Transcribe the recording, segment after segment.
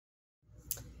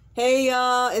Hey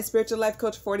y'all, it's Spiritual Life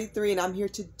Coach 43, and I'm here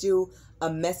to do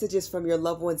a messages from your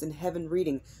loved ones in heaven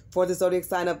reading for the zodiac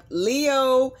sign of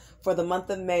Leo for the month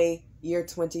of May, year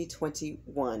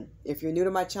 2021. If you're new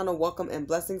to my channel, welcome and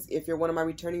blessings. If you're one of my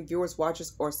returning viewers,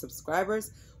 watchers, or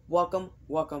subscribers,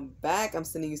 welcome back. I'm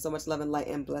sending you so much love and light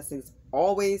and blessings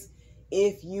always.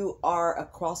 If you are a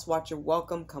cross watcher,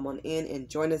 welcome. Come on in and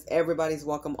join us. Everybody's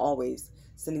welcome always.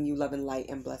 Sending you love and light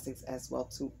and blessings as well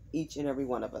to each and every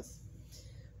one of us.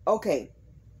 Okay,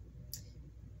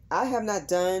 I have not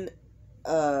done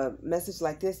a message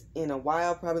like this in a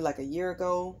while, probably like a year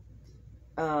ago.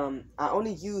 I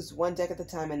only used one deck at the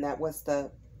time, and that was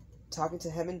the Talking to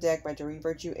Heaven deck by Doreen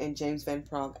Virtue and James Van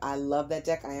Praagh. I love that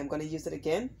deck. I am going to use it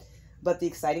again. But the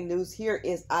exciting news here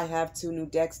is I have 2 new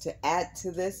decks to add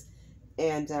to this,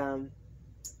 and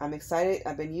I'm excited.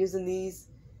 I've been using these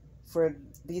for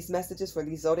these messages, for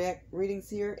these zodiac readings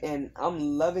here, and I'm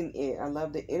loving it. I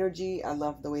love the energy. I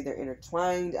love the way they're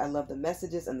intertwined. I love the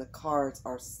messages, and the cards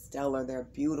are stellar. They're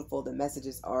beautiful. The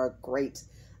messages are great.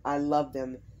 I love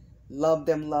them. Love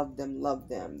them, love them, love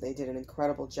them. They did an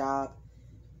incredible job.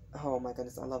 Oh my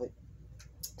goodness, I love it.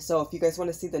 So if you guys want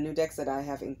to see the new decks that I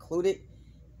have included,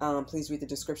 please read the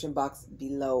description box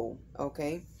below,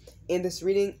 okay? In this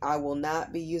reading, I will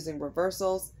not be using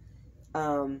reversals.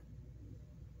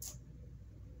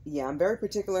 Yeah, I'm very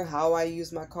particular how I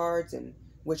use my cards and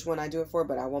which one I do it for,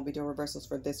 but I won't be doing reversals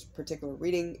for this particular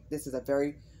reading. This is a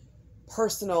very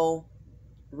personal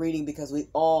reading because we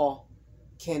all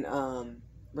can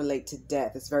relate to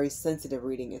death. It's a very sensitive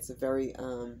reading. It's a very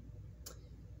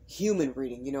human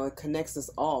reading. You know, it connects us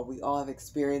all. We all have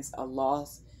experienced a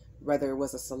loss, whether it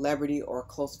was a celebrity or a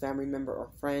close family member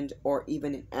or friend or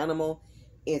even an animal.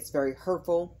 It's very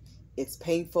hurtful. It's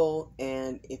painful.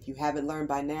 And if you haven't learned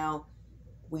by now,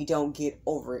 we don't get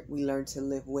over it. We learn to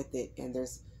live with it. And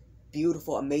there's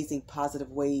beautiful, amazing,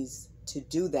 positive ways to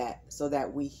do that so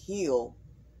that we heal.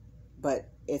 But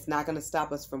it's not going to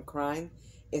stop us from crying.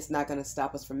 It's not going to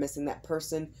stop us from missing that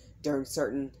person during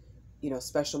certain,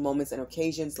 special moments and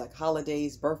occasions like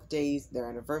holidays, birthdays, their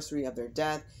anniversary of their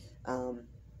death.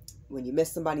 When you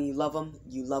miss somebody, you love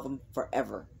them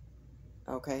forever.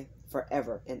 Okay?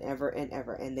 Forever and ever and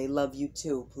ever. And they love you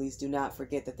too. Please do not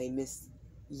forget that they miss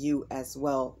you as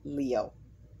well, Leo.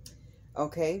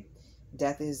 Okay?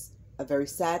 Death is a very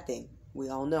sad thing. We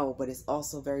all know, but it's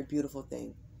also a very beautiful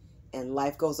thing. And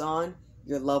life goes on.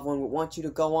 Your loved one would want you to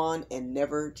go on and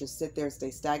never just sit there and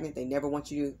stay stagnant. They never want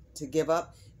you to give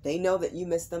up. They know that you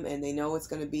miss them, and they know it's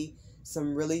going to be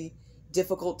some really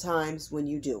difficult times when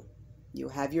you do. You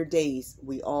have your days.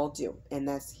 We all do. And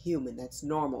that's human. That's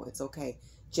normal. It's okay.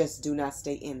 Just do not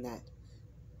stay in that.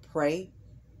 Pray.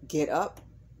 Get up.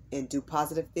 And do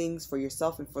positive things for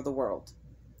yourself and for the world.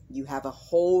 You have a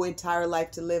whole entire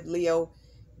life to live, Leo.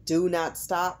 Do not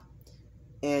stop.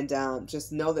 And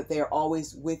just know that they are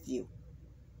always with you.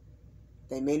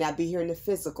 They may not be here in the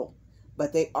physical,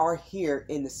 but they are here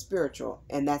in the spiritual.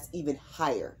 And that's even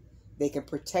higher. They can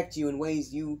protect you in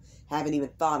ways you haven't even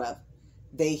thought of.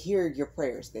 They hear your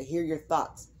prayers. They hear your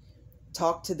thoughts.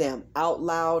 Talk to them out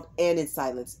loud and in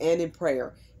silence and in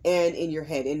prayer and in your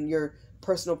head, in your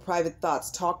personal private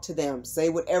thoughts. Talk to them. Say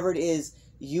whatever it is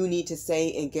you need to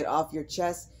say and get off your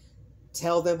chest.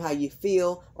 Tell them how you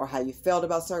feel or how you felt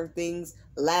about certain things.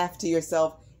 Laugh to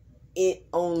yourself. It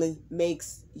only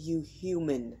makes you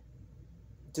human.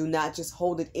 Do not just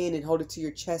hold it in and hold it to your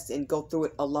chest and go through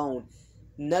it alone.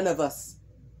 None of us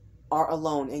are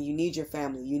alone, and you need your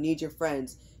family. You need your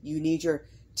friends. You need your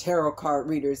tarot card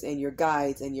readers and your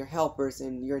guides and your helpers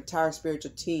and your entire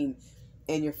spiritual team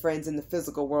and your friends in the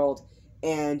physical world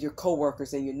and your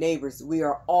co-workers and your neighbors. We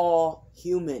are all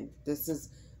human. This is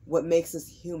what makes us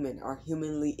human, our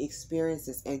humanly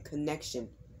experiences and connection,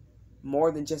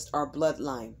 more than just our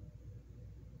bloodline.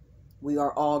 We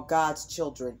are all God's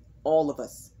children, all of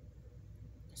us.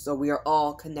 So we are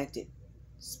all connected,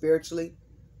 spiritually,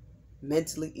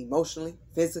 mentally, emotionally,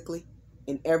 physically,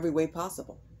 in every way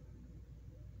possible.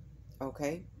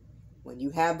 Okay? When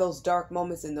you have those dark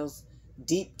moments and those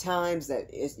deep times that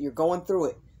you're going through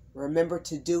it, remember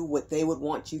to do what they would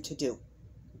want you to do.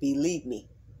 Believe me,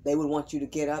 they would want you to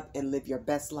get up and live your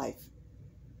best life.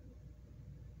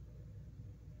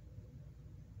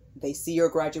 They see your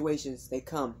graduations. They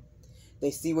come.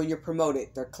 They see when you're promoted.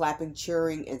 They're clapping,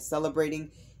 cheering, and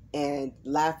celebrating, and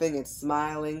laughing and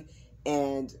smiling,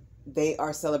 and they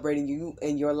are celebrating you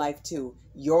and your life too.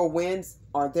 Your wins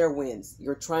are their wins.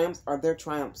 Your triumphs are their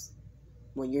triumphs.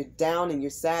 When you're down and you're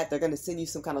sad, they're going to send you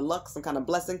some kind of luck, some kind of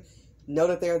blessing. Know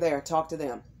that they're there. Talk to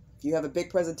them. If you have a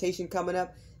big presentation coming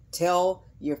up, tell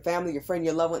your family, your friend,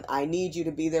 your loved one, I need you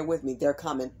to be there with me. They're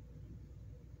coming.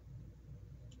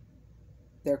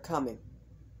 They're coming.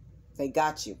 They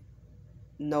got you.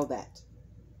 Know that.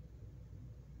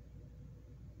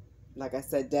 Like I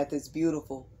said, death is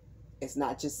beautiful. It's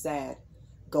not just sad.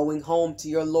 Going home to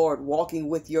your Lord, walking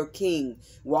with your King,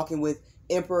 walking with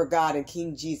Emperor God and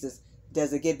King Jesus.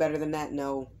 Does it get better than that?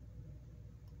 No.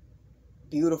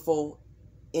 Beautiful,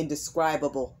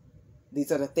 indescribable.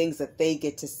 These are the things that they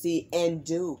get to see and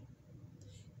do.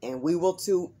 And we will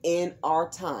too in our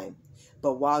time.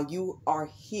 But while you are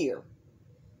here,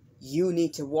 you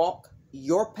need to walk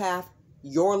your path,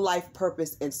 your life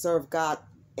purpose, and serve God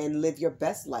and live your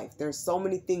best life. There's so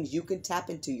many things you can tap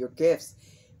into, your gifts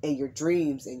and your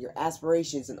dreams and your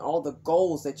aspirations and all the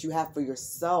goals that you have for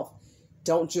yourself.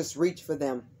 Don't just reach for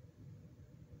them.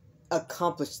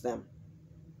 Accomplish them.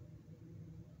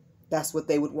 That's what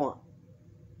they would want.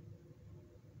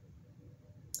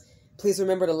 Please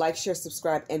remember to like, share,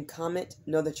 subscribe, and comment.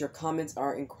 Know that your comments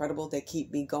are incredible. They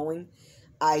keep me going.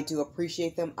 I do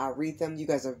appreciate them. I read them. You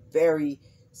guys are very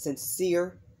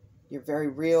sincere. You're very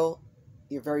real.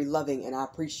 You're very loving, and I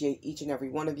appreciate each and every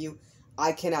one of you.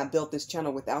 I cannot build this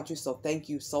channel without you, so thank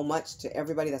you so much to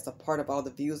everybody that's a part of all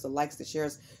the views, the likes, the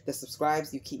shares, the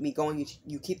subscribes. You keep me going.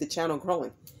 You keep the channel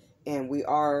growing, and we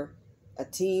are a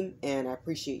team, and I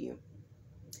appreciate you.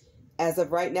 As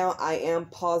of right now, I am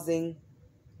pausing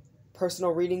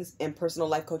personal readings and personal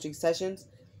life coaching sessions.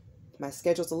 My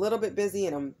schedule's a little bit busy,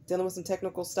 and I'm dealing with some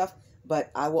technical stuff, but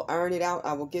I will iron it out.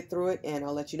 I will get through it, and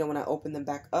I'll let you know when I open them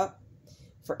back up.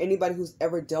 For anybody who's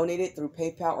ever donated through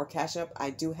PayPal or Cash App, I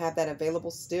do have that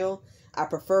available still. I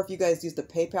prefer if you guys use the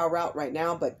PayPal route right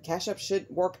now, but Cash App should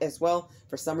work as well.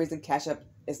 For some reason, Cash App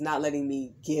is not letting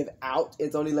me give out.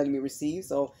 It's only letting me receive.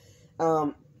 So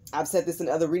I've said this in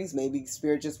other readings. Maybe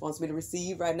Spirit just wants me to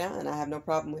receive right now, and I have no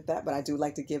problem with that, but I do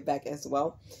like to give back as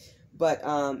well. But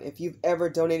if you've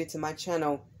ever donated to my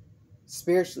channel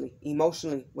spiritually,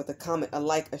 emotionally, with a comment, a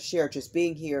like, a share, just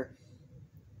being here,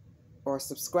 or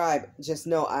subscribe, just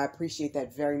know I appreciate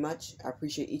that very much. I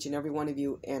appreciate each and every one of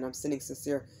you, and I'm sending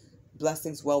sincere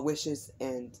blessings, well wishes,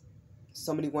 and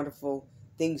so many wonderful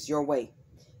things your way.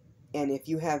 And if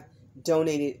you have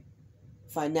donated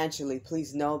financially,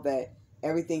 please know that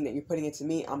everything that you're putting into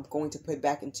me, I'm going to put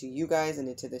back into you guys and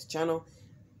into this channel.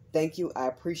 Thank you. I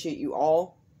appreciate you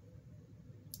all.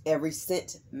 Every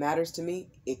cent matters to me.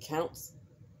 It counts.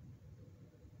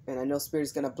 And I know Spirit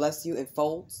is going to bless you in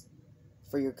folds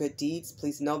for your good deeds.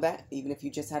 Please know that. Even if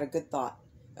you just had a good thought,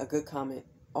 a good comment,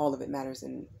 all of it matters,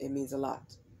 and it means a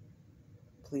lot.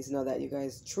 Please know that. You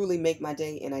guys truly make my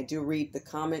day, and I do read the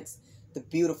comments, the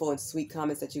beautiful and sweet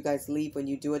comments that you guys leave when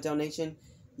you do a donation.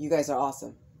 You guys are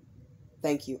awesome.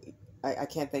 Thank you. I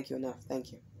can't thank you enough.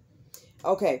 Thank you.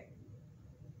 Okay.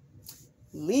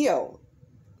 Leo,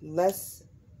 let's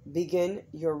begin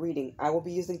your reading. I will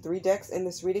be using 3 decks in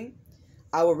this reading.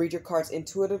 I will read your cards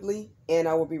intuitively, and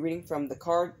I will be reading from the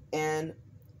card and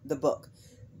the book.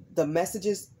 The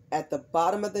messages at the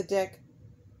bottom of the deck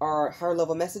are higher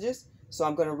level messages, so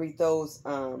I'm going to read those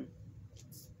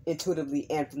intuitively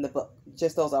and from the book.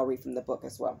 Just those I'll read from the book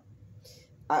as well.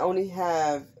 I only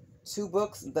have 2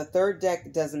 books. The 3rd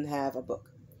deck doesn't have a book,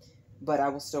 but I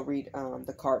will still read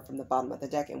the card from the bottom of the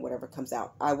deck and whatever comes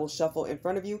out. I will shuffle in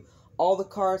front of you. All the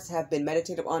cards have been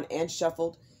meditated on and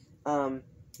shuffled.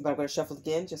 But I'm going to shuffle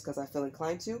again just because I feel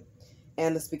inclined to.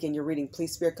 And let's begin your reading.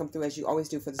 Please, Spirit, come through as you always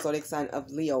do for the zodiac sign of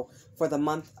Leo for the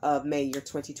month of May, year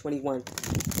 2021.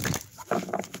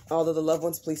 All of the loved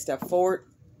ones, please step forward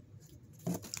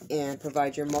and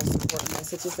provide your most important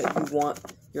messages that you want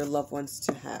your loved ones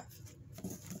to have.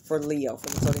 For Leo, for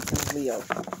the zodiac sign of Leo.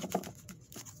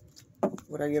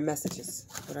 What are your messages?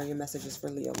 What are your messages for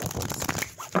Leo, loved ones?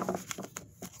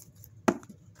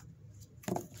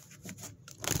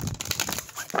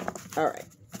 All right.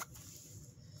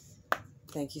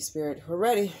 Thank you, Spirit. We're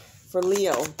ready for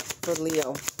Leo. For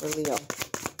Leo. For Leo.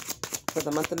 For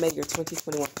the month of May, year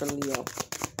 2021. For Leo.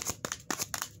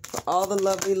 For all the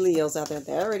lovely Leos out there.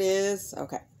 There it is.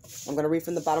 Okay. I'm going to read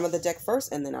from the bottom of the deck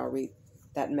first, and then I'll read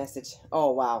that message.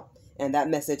 Oh, wow. And that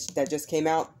message that just came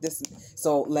out.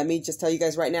 So let me just tell you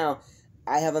guys right now.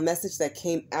 I have a message that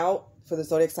came out for the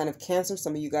zodiac sign of Cancer.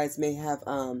 Some of you guys may have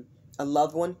a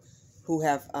loved one who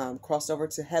have crossed over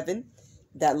to heaven.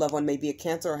 That loved one may be a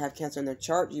Cancer or have Cancer in their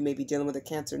chart. You may be dealing with a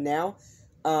Cancer now.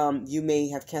 You may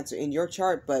have Cancer in your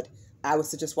chart, but I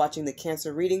was just watching the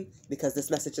Cancer reading because this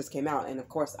message just came out. And of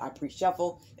course, I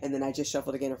pre-shuffle, and then I just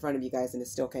shuffled again in front of you guys, and it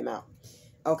still came out.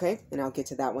 Okay, and I'll get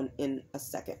to that one in a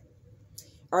second.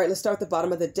 All right, let's start at the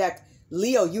bottom of the deck.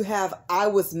 Leo, you have, I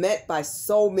was met by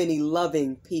so many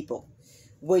loving people.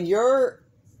 When your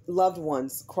loved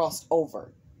ones crossed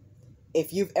over,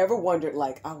 if you've ever wondered,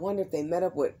 like, I wonder if they met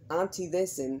up with Auntie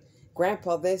this and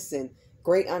grandpa this and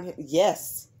great aunt him.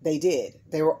 Yes, they did.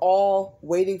 They were all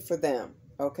waiting for them.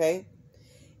 Okay.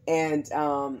 And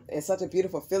it's such a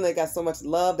beautiful feeling. They got so much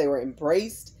love. They were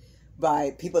embraced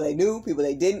by people they knew, people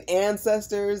they didn't,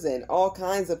 ancestors, and all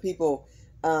kinds of people.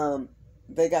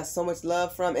 They got so much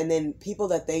love from, and then people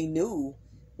that they knew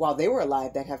while they were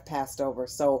alive that have passed over.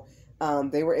 So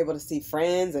they were able to see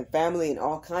friends and family and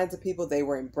all kinds of people. They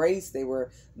were embraced. They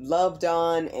were loved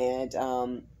on,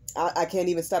 and I can't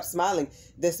even stop smiling.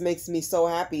 This makes me so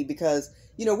happy because,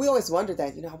 you know, we always wonder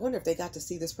that, you know, I wonder if they got to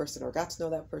see this person or got to know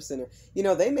that person, or, you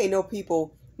know, they may know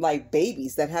people like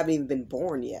babies that haven't even been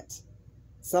born yet.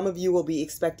 Some of you will be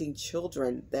expecting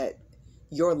children that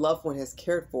your loved one has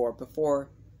cared for before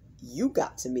you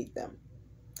got to meet them.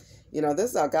 You know,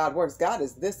 this is how God works. God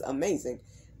is this amazing.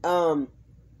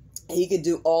 He can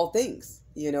do all things.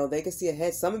 You know, they can see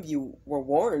ahead. Some of you were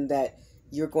warned that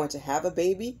you're going to have a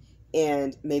baby,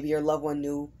 and maybe your loved one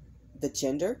knew the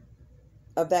gender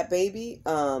of that baby.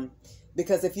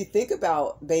 Because if you think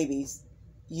about babies,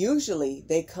 usually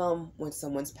they come when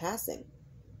someone's passing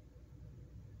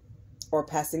or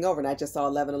passing over. And I just saw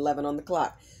 11:11 on the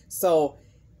clock. So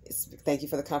thank you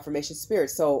for the confirmation spirit.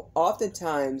 So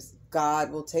oftentimes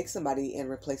God will take somebody and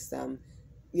replace them.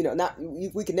 You know,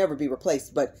 we can never be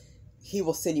replaced, but he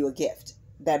will send you a gift.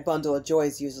 That bundle of joy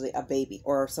is usually a baby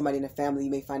or somebody in a family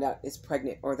you may find out is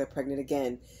pregnant or they're pregnant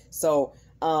again. So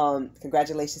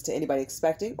congratulations to anybody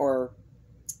expecting or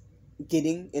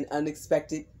getting an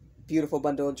unexpected beautiful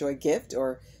bundle of joy gift,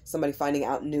 or somebody finding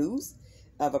out news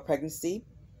of a pregnancy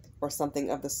or something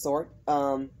of the sort.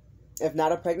 If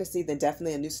not a pregnancy, then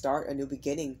definitely a new start, a new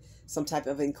beginning. Some type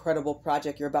of incredible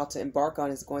project you're about to embark on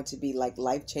is going to be like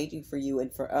life-changing for you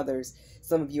and for others.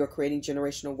 Some of you are creating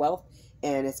generational wealth,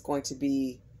 and it's going to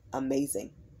be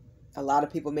amazing. A lot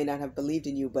of people may not have believed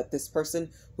in you, but this person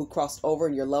who crossed over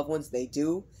and your loved ones, they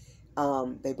do.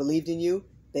 They believed in you.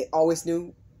 They always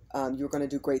knew you were going to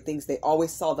do great things. They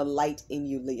always saw the light in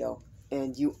you, Leo,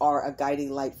 and you are a guiding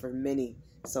light for many.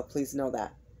 So please know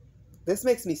that. This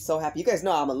makes me so happy. You guys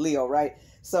know I'm a Leo, right?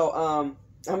 So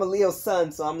I'm a Leo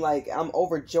sun, so I'm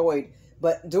overjoyed.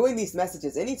 But doing these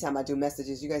messages, anytime I do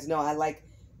messages, you guys know I like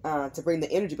to bring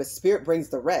the energy, but Spirit brings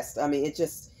the rest. I mean, it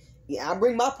just, yeah, I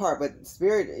bring my part, but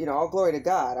Spirit, you know, all glory to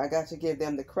God. I got to give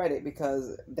them the credit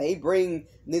because they bring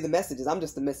me the messages. I'm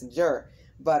just the messenger.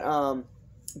 But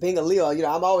being a Leo, you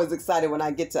know, I'm always excited when I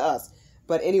get to us.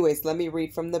 But anyways, let me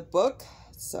read from the book.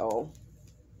 So,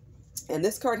 and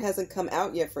this card hasn't come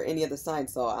out yet for any of the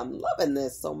signs, so I'm loving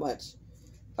this so much.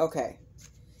 Okay.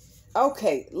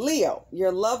 Okay, Leo,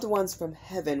 your loved ones from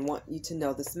heaven want you to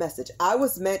know this message. I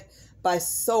was met by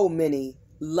so many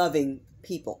loving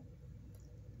people.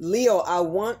 Leo, I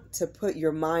want to put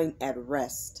your mind at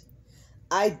rest.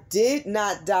 I did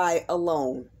not die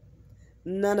alone.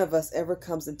 None of us ever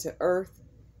comes into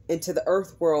the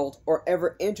earth world, or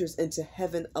ever enters into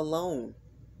heaven alone.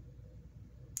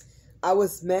 I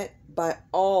was met by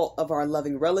all of our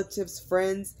loving relatives,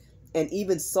 friends, and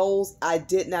even souls I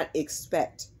did not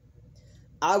expect.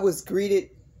 I was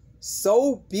greeted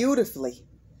so beautifully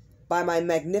by my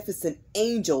magnificent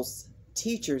angels,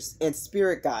 teachers, and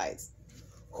spirit guides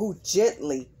who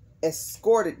gently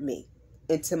escorted me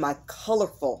into my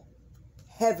colorful,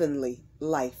 heavenly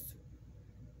life.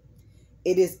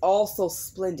 It is all so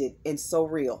splendid and so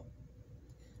real.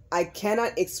 I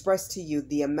cannot express to you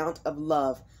the amount of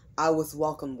love I was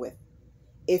welcomed with.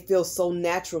 It feels so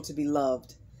natural to be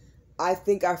loved. I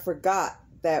think I forgot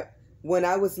that when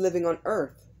I was living on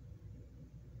earth.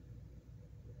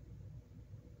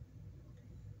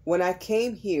 When I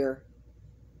came here,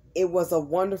 it was a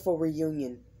wonderful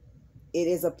reunion. It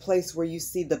is a place where you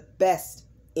see the best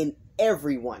in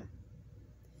everyone.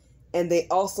 And they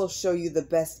also show you the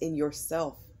best in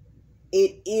yourself.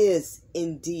 It is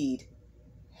indeed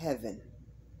heaven.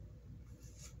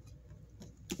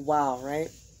 Wow, right?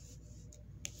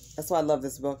 That's why I love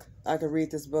this book. I could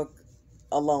read this book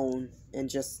alone and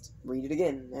just read it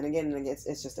again and again and again.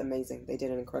 It's just amazing. They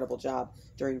did an incredible job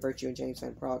during Virtue and James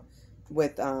Van Prague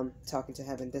with Talking to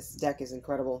Heaven. This deck is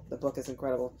incredible. The book is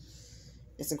incredible.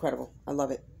 It's incredible. I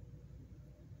love it.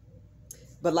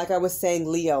 But like I was saying,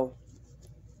 Leo,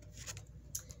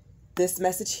 this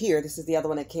message here, this is the other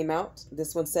one that came out.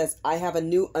 This one says, I have a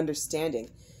new understanding.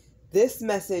 This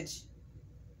message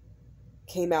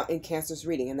came out in Cancer's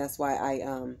reading, and that's why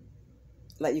I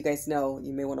let you guys know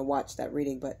you may want to watch that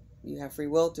reading, but you have free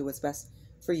will. Do what's best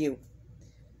for you.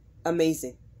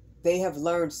 Amazing. They have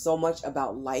learned so much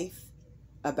about life,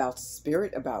 about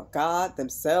spirit, about God,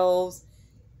 themselves.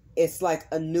 It's like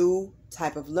a new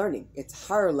type of learning. It's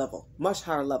higher level, much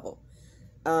higher level.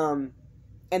 And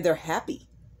they're happy.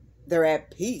 They're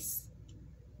at peace.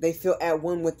 They feel at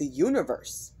one with the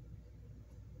universe.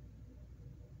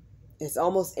 It's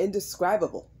almost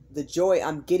indescribable, the joy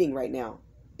I'm getting right now.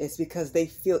 It's because they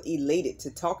feel elated to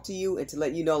talk to you and to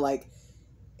let you know, like,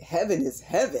 heaven is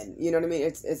heaven. You know what I mean?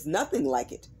 It's nothing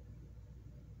like it.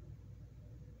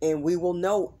 And we will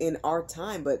know in our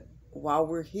time, but while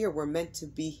we're here, we're meant to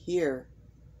be here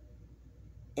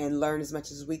and learn as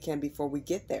much as we can before we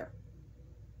get there.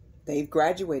 They've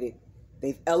graduated.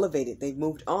 They've elevated. They've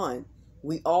moved on.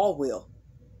 We all will.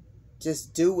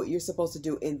 Just do what you're supposed to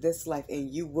do in this life and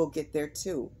you will get there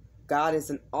too. God is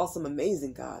an awesome,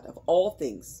 amazing God of all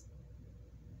things.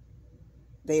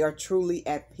 They are truly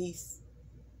at peace.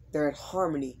 They're at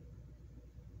harmony.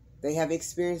 They have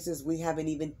experiences we haven't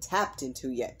even tapped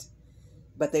into yet.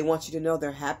 But they want you to know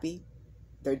they're happy.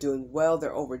 They're doing well.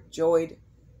 They're overjoyed.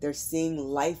 They're seeing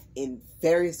life in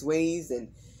various ways and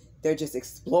they're just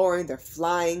exploring. They're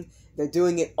flying. They're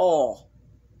doing it all.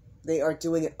 They are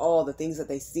doing it all. The things that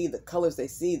they see, the colors they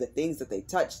see, the things that they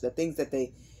touch, the things that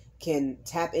they can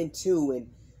tap into, and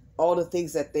all the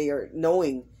things that they are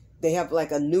knowing. They have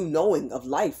like a new knowing of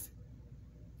life.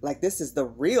 Like this is the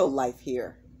real life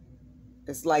here.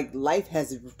 It's like life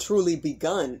has truly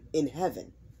begun in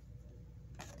heaven.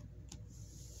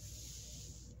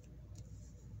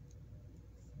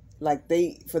 Like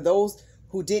for those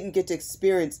who didn't get to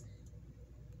experience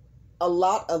a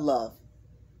lot of love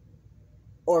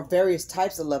or various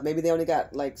types of love, maybe they only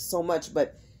got like so much,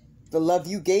 but the love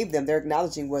you gave them, they're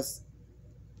acknowledging was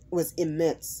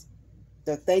immense.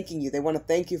 They're thanking you. They want to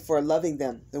thank you for loving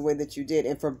them the way that you did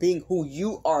and for being who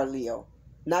you are, Leo.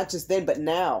 Not just then, but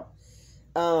now.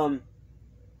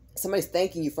 Somebody's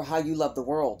thanking you for how you love the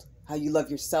world, how you love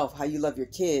yourself, how you love your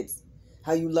kids,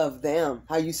 how you love them,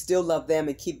 how you still love them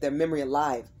and keep their memory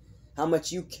alive, how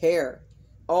much you care,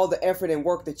 all the effort and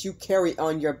work that you carry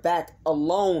on your back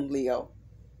alone, Leo.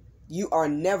 You are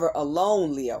never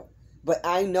alone, Leo. But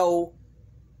I know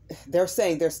they're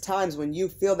saying there's times when you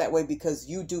feel that way because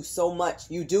you do so much.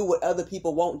 You do what other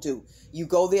people won't do. You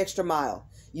go the extra mile.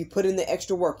 You put in the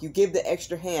extra work. You give the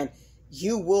extra hand.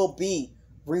 You will be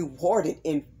rewarded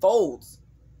in folds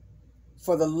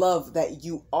for the love that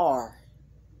you are.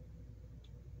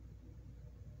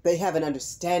 They have an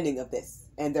understanding of this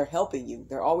and they're helping you.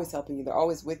 They're always helping you. They're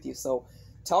always with you. So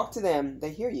talk to them.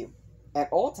 They hear you at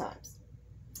all times.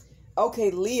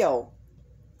 Okay, Leo.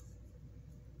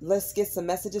 Let's get some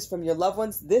messages from your loved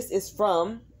ones. This is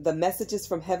from the Messages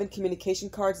from Heaven Communication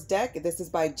Cards deck. This is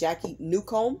by Jackie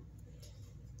Newcomb.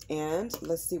 And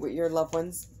let's see what your loved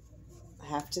ones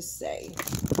have to say.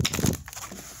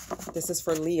 This is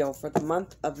for Leo for the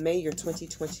month of May, year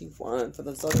 2021, for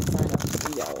the zodiac sign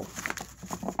of Leo.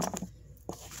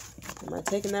 Am I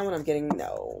taking that one? I'm getting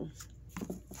no.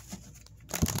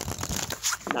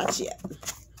 Not yet.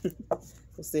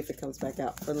 We'll see if it comes back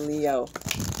out for Leo.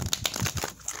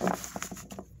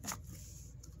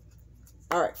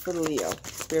 All right, for Leo.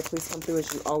 Spirit, please come through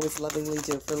as you always lovingly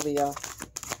do for Leo.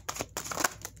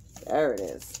 There it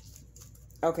is.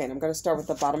 Okay, and I'm going to start with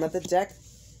the bottom of the deck.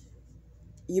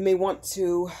 You may want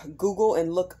to Google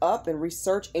and look up and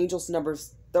research angels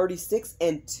numbers 36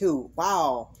 and 2.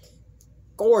 Wow.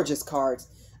 Gorgeous cards.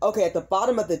 Okay, at the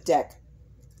bottom of the deck,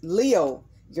 Leo,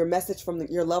 your message from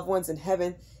your loved ones in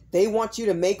heaven, they want you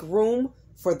to make room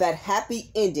for that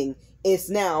happy ending. It's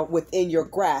now within your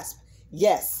grasp.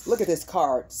 Yes, look at this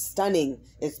card. Stunning.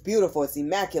 It's beautiful. It's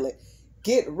immaculate.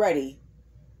 Get ready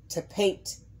to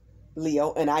paint,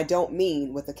 Leo, and I don't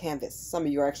mean with a canvas. Some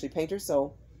of you are actually painters,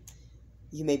 so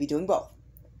you may be doing both.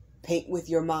 Paint with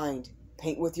your mind.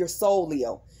 Paint with your soul,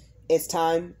 Leo. It's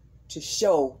time to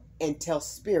show and tell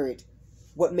spirit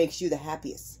what makes you the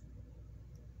happiest.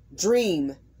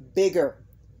 Dream bigger.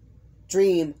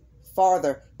 Dream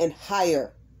farther and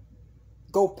higher.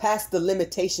 Go past the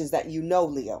limitations that you know,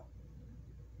 Leo.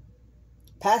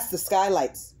 Past the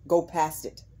skylights. Go past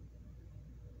it.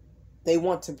 They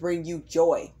want to bring you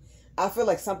joy. I feel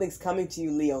like something's coming to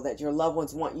you, Leo, that your loved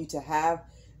ones want you to have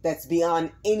that's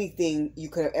beyond anything you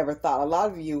could have ever thought. A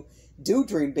lot of you do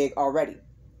dream big already.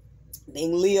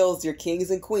 Being Leos, you're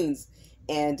kings and queens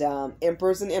and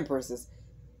emperors and empresses.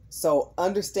 So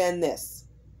understand this.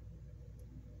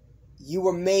 You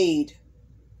were made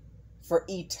for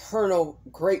eternal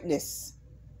greatness.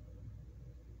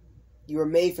 You were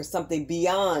made for something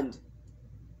beyond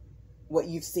what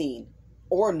you've seen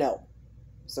or know.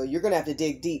 So you're going to have to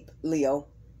dig deep, Leo,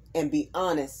 and be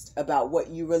honest about what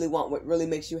you really want, what really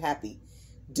makes you happy.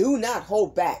 Do not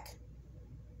hold back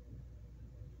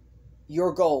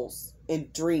your goals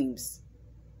and dreams.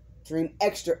 Dream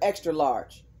extra, extra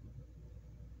large.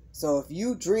 So if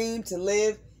you dream to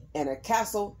live in a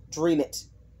castle, dream it.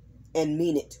 and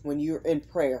mean it when you're in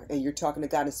prayer and you're talking to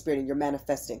God in spirit and you're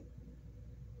manifesting.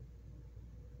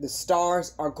 The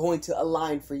stars are going to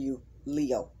align for you,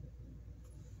 Leo.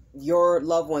 Your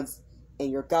loved ones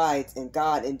and your guides and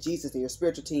God and Jesus and your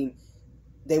spiritual team,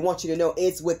 they want you to know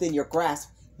it's within your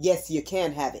grasp. Yes, you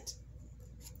can have it.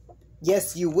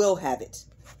 Yes, you will have it.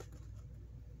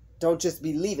 Don't just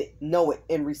believe it, know it,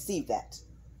 and receive that.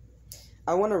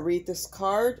 I want to read this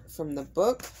card from the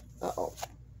book. Uh-oh.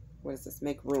 What is this?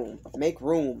 Make room. Make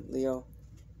room, Leo.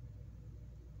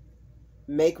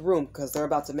 Make room, because they're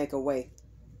about to make a way.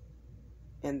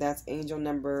 And that's angel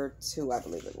number 2, I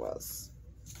believe it was.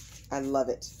 I love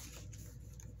it.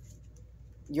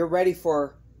 You're ready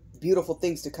for beautiful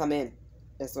things to come in.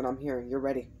 That's what I'm hearing. You're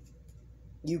ready.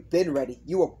 You've been ready.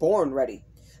 You were born ready.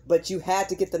 But you had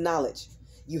to get the knowledge.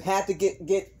 You had to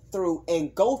get through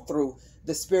and go through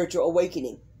the spiritual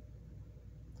awakening.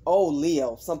 Oh,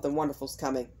 Leo, something wonderful's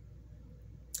coming.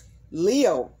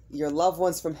 Leo, your loved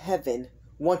ones from heaven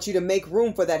want you to make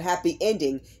room for that happy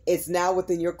ending. It's now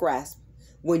within your grasp.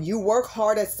 When you work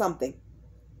hard at something,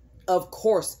 of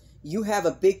course, you have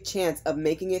a big chance of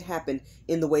making it happen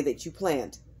in the way that you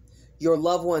planned. Your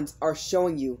loved ones are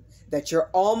showing you that you're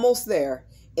almost there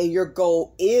and your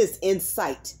goal is in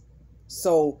sight.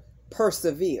 So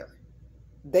persevere.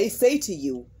 They say to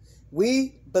you,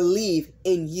 we believe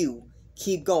in you.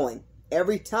 Keep going.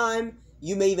 Every time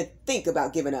you may even think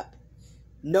about giving up,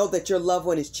 know that your loved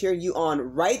one is cheering you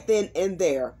on right then and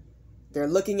there. They're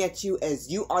looking at you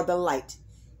as you are the light.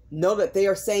 Know that they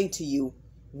are saying to you,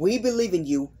 we believe in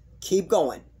you. Keep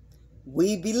going.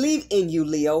 We believe in you,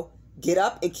 Leo. Get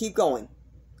up and keep going.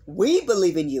 We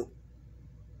believe in you.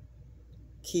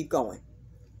 Keep going.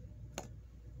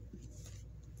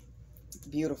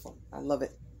 Beautiful. I love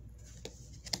it.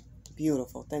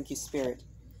 Beautiful. Thank you, Spirit.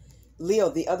 Leo,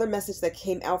 the other message that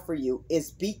came out for you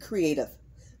is be creative.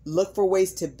 Look for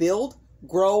ways to build,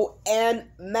 grow, and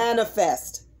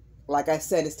manifest. Like I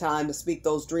said, it's time to speak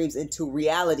those dreams into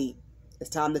reality. It's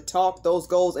time to talk those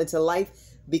goals into life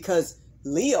because,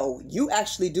 Leo, you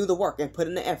actually do the work and put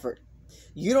in the effort.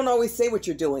 You don't always say what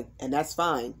you're doing, and that's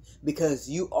fine because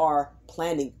you are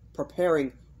planning,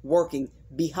 preparing, working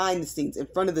behind the scenes, in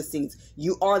front of the scenes.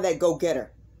 You are that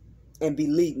go-getter. And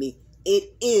believe me,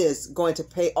 it is going to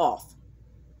pay off.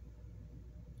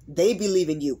 They believe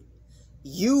in you.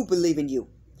 You believe in you.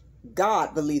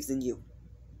 God believes in you.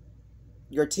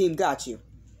 Your team got you.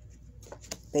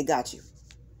 They got you.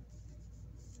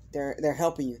 They're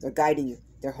helping you. They're guiding you.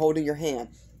 They're holding your hand.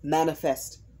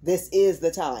 Manifest. This is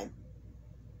the time.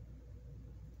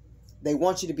 They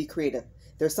want you to be creative.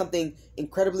 There's something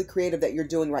incredibly creative that you're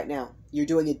doing right now. You're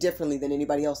doing it differently than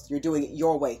anybody else. You're doing it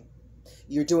your way.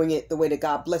 You're doing it the way that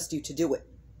God blessed you to do it.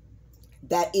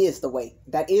 That is the way.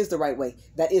 That is the right way.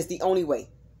 That is the only way.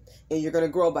 And you're going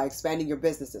to grow by expanding your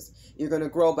businesses. You're going to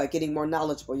grow by getting more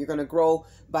knowledgeable. You're going to grow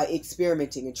by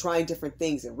experimenting and trying different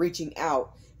things and reaching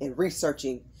out and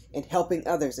researching and helping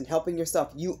others and helping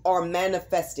yourself. You are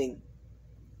manifesting.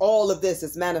 All of this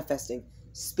is manifesting.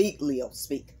 Speak, Leo,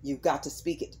 speak. You've got to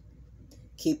speak it.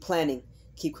 Keep planning,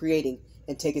 keep creating,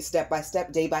 and take it step by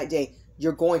step, day by day.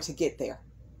 You're going to get there.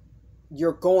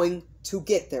 You're going to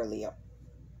get there, Leo.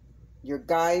 Your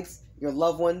guides, your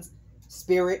loved ones,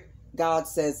 spirit, God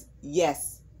says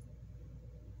yes.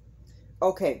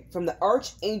 Okay, from the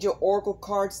Archangel Oracle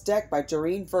Cards deck by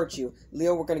Doreen Virtue.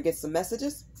 Leo, we're going to get some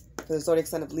messages. For the zodiac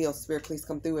sign of Leo, Spirit, please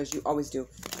come through as you always do.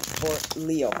 For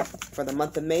Leo, for the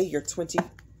month of May, you're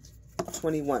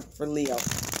 2021. For Leo.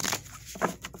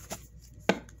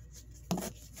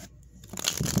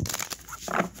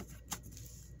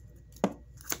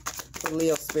 For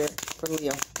Leo, Spirit, for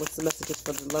Leo. What's the messages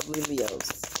for the lovely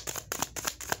Leos?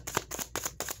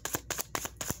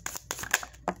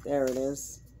 There it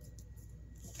is.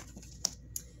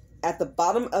 At the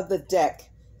bottom of the deck,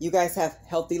 you guys have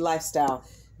healthy lifestyle.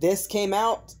 This came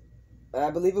out, I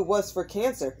believe it was for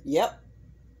Cancer. Yep.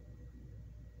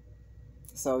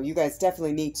 So you guys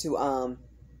definitely need to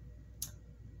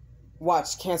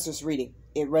watch Cancer's reading.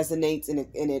 It resonates and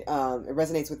it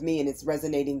resonates with me, and it's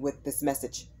resonating with this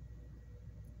message.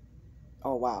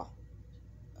 Oh wow.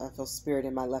 I feel spirit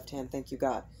in my left hand. Thank you,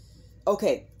 God.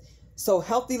 Okay. So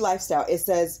healthy lifestyle. It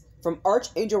says from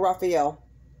Archangel Raphael,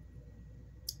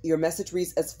 your message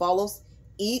reads as follows: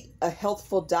 eat a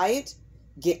healthful diet,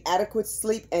 get adequate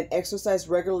sleep, and exercise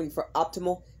regularly for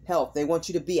optimal health. They want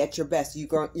you to be at your best.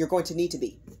 You're going to need to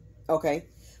be. Okay?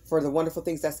 For the wonderful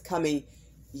things that's coming,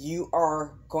 you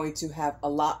are going to have a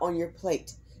lot on your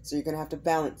plate. So you're going to have to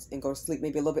balance and go to sleep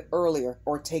maybe a little bit earlier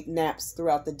or take naps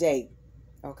throughout the day.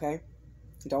 Okay?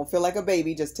 Don't feel like a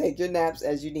baby. Just take your naps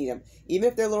as you need them. Even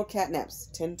if they're little cat naps,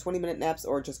 10, 20-minute naps,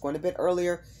 or just going to bed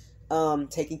earlier,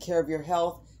 taking care of your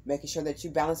health, making sure that you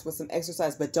balance with some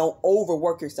exercise, but don't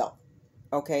overwork yourself,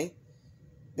 okay?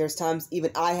 There's times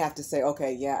even I have to say,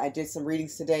 okay, yeah, I did some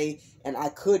readings today, and I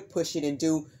could push it and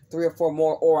do 3 or 4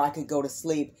 more, or I could go to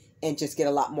sleep and just get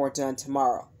a lot more done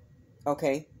tomorrow,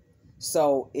 okay?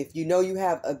 So if you know you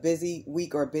have a busy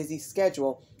week or a busy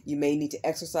schedule, you may need to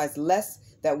exercise less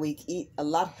that week, eat a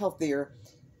lot healthier,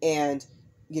 and,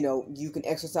 you know, you can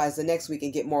exercise the next week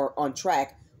and get more on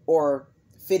track, or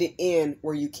fit it in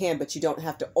where you can, but you don't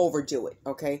have to overdo it,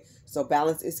 okay? So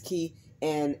balance is key,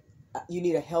 and you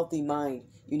need a healthy mind.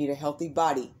 You need a healthy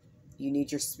body. You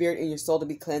need your spirit and your soul to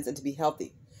be cleansed and to be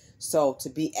healthy. So to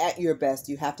be at your best,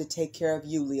 you have to take care of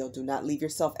you, Leo. Do not leave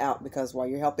yourself out, because while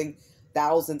you're helping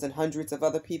thousands and hundreds of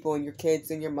other people, and your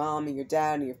kids and your mom and your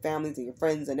dad and your families and your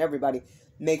friends and everybody,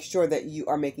 make sure that you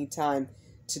are making time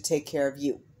to take care of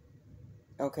you.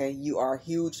 Okay? You are a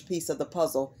huge piece of the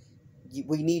puzzle.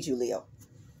 We need you, Leo.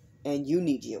 And you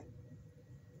need you.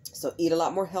 So eat a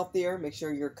lot more healthier. Make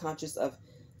sure you're conscious of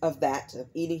that, of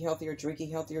eating healthier, drinking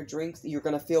healthier drinks. You're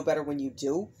going to feel better when you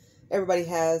do. Everybody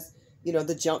has, you know,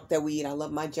 the junk that we eat. I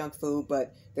love my junk food,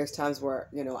 but there's times where,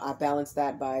 you know, I balance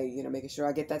that by, you know, making sure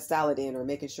I get that salad in, or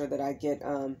making sure that I get,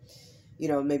 you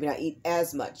know, maybe not eat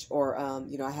as much, or,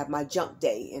 you know, I have my junk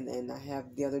day, and then I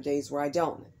have the other days where I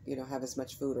don't, you know, have as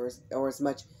much food, or as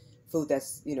much food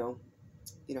that's, you know,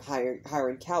 higher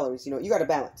in calories. You know, you got to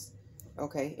balance.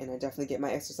 Okay. And I definitely get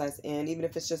my exercise in, even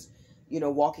if it's just, you know,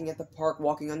 walking at the park,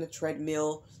 walking on the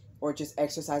treadmill, or just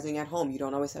exercising at home. You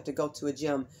don't always have to go to a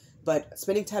gym, but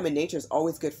spending time in nature is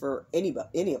always good for any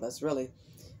of us, really.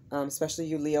 Especially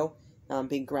you, Leo,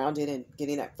 being grounded and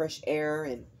getting that fresh air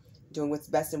and doing what's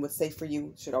best and what's safe for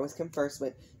you should always come first.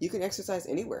 But you can exercise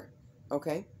anywhere.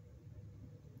 Okay.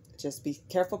 Just be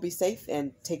careful, be safe,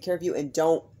 and take care of you, and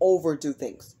don't overdo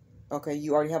things. Okay.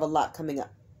 You already have a lot coming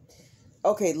up.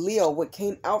 Okay, Leo, what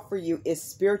came out for you is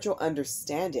spiritual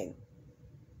understanding.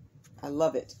 I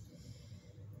love it.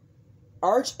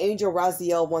 Archangel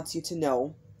Raziel wants you to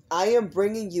know, I am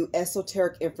bringing you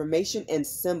esoteric information and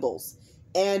symbols,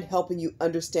 and helping you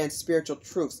understand spiritual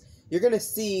truths. You're going to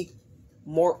see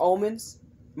more omens,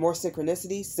 more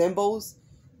synchronicity, symbols.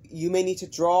 You may need to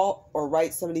draw or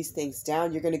write some of these things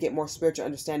down. You're going to get more spiritual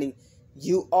understanding.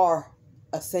 You are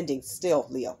ascending still,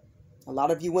 Leo. A lot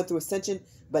of you went through ascension,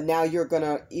 but now you're going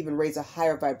to even raise a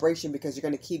higher vibration, because you're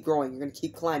going to keep growing. You're going to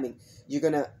keep climbing. You're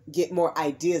going to get more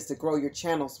ideas to grow your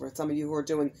channels. For some of you who are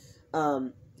doing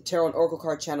tarot and oracle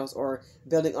card channels, or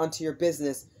building onto your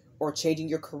business, or changing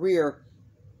your career,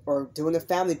 or doing a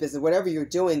family business, whatever you're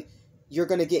doing, you're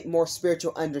going to get more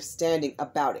spiritual understanding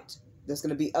about it. There's going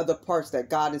to be other parts that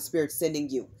God and Spirit sending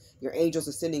you. Your angels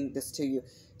are sending this to you.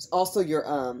 It's also your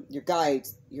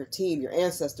guides, your team, your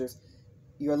ancestors,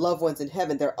 your loved ones in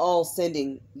heaven. They're all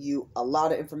sending you a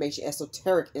lot of information,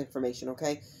 esoteric information,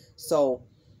 okay? So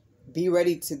be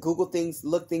ready to Google things,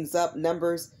 look things up,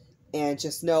 numbers, and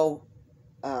just know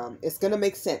it's going to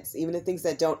make sense. Even the things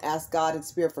that don't, ask God and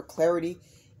Spirit for clarity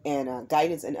and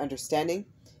guidance and understanding.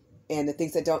 And the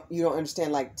things that you don't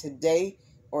understand, like today,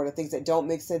 or the things that don't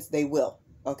make sense, they will.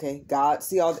 Okay, God,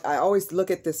 I always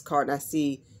look at this card and I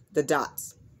see the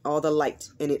dots, all the light,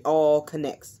 and it all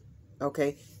connects.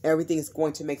 Okay, everything is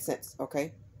going to make sense.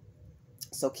 Okay,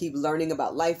 so keep learning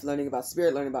about life, learning about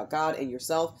Spirit, learning about God and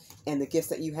yourself and the gifts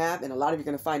that you have. And a lot of you are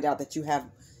going to find out that you have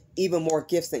even more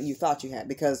gifts than you thought you had,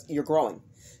 because you're growing.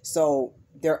 So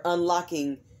they're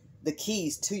unlocking the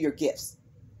keys to your gifts.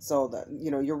 So that,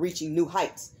 you know, you're reaching new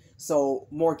heights. So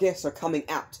more gifts are coming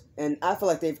out. And I feel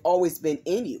like they've always been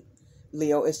in you,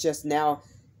 Leo. It's just now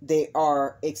they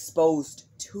are exposed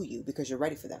to you because you're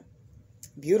ready for them.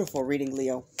 Beautiful reading,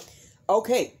 Leo.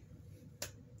 Okay,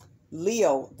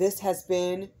 Leo, this has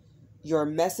been your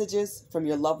messages from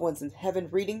your loved ones in heaven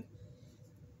reading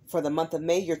for the month of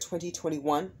May, year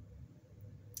 2021.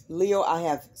 Leo, I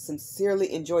have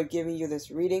sincerely enjoyed giving you this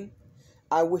reading.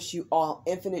 I wish you all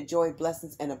infinite joy,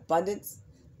 blessings, and abundance,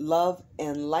 love,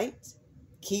 and light.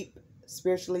 Keep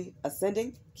spiritually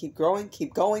ascending. Keep growing.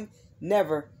 Keep going.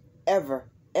 Never, ever,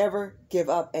 ever give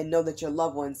up, and know that your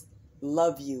loved ones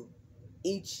love you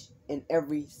each and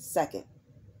every second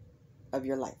of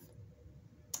your life.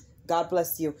 God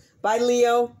bless you. Bye,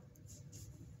 Leo.